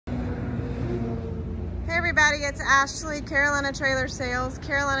everybody, it's Ashley, Carolina Trailer Sales,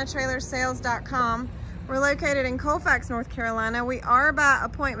 carolinatrailersales.com. We're located in Colfax, North Carolina. We are by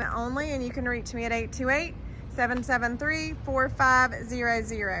appointment only, and you can reach me at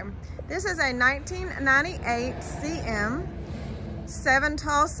 828-773-4500. This is a 1998 CM, 7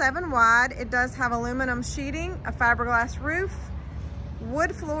 tall, 7 wide. It does have aluminum sheeting, a fiberglass roof,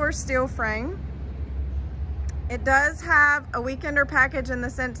 wood floor, steel frame. It does have a weekender package in the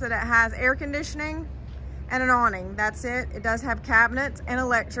sense that it has air conditioning and an awning. That's it. It does have cabinets and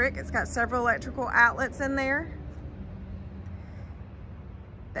electric. It's got several electrical outlets in there.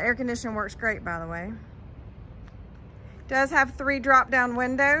 The air conditioning works great, by the way. It does have 3 drop-down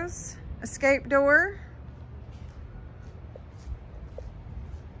windows, escape door,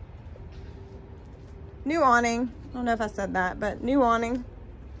 new awning. I don't know if I said that, but new awning.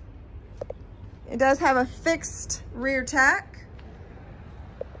 It does have a fixed rear tack.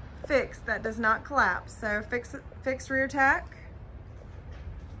 Fixed, that does not collapse. So fixed rear tack.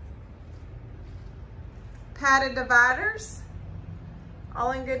 Padded dividers,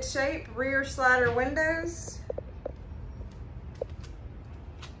 all in good shape. Rear slider windows.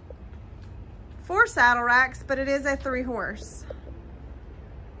 4 saddle racks, but it is a 3-horse.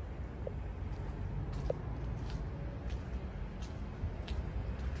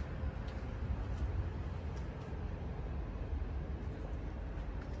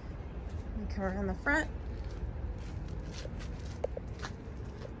 Come around the front.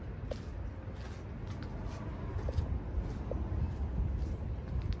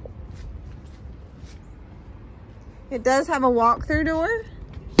 It does have a walk-through door.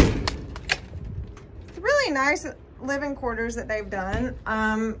 It's really nice living quarters that they've done.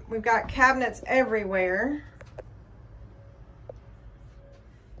 We've got cabinets everywhere.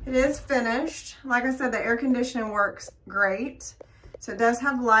 It is finished. Like I said, the air conditioning works great. So it does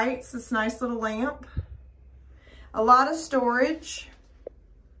have lights, this nice little lamp, a lot of storage,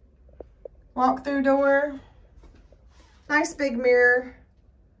 walk-through door, nice big mirror,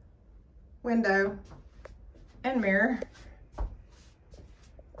 window, and mirror.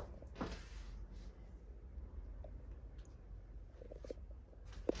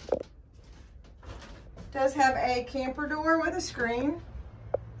 Does have a camper door with a screen.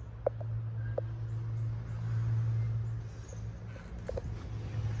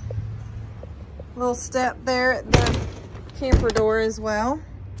 Little step there at the camper door as well.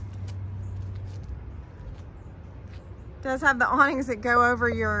 Does have the awnings that go over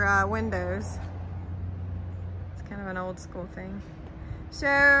your windows. It's kind of an old school thing. So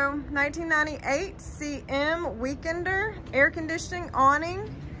 1998 CM Weekender, air conditioning, awning,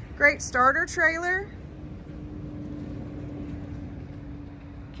 great starter trailer.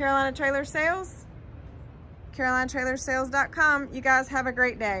 Carolina Trailer Sales, carolinatrailersales.com. You guys have a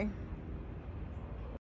great day.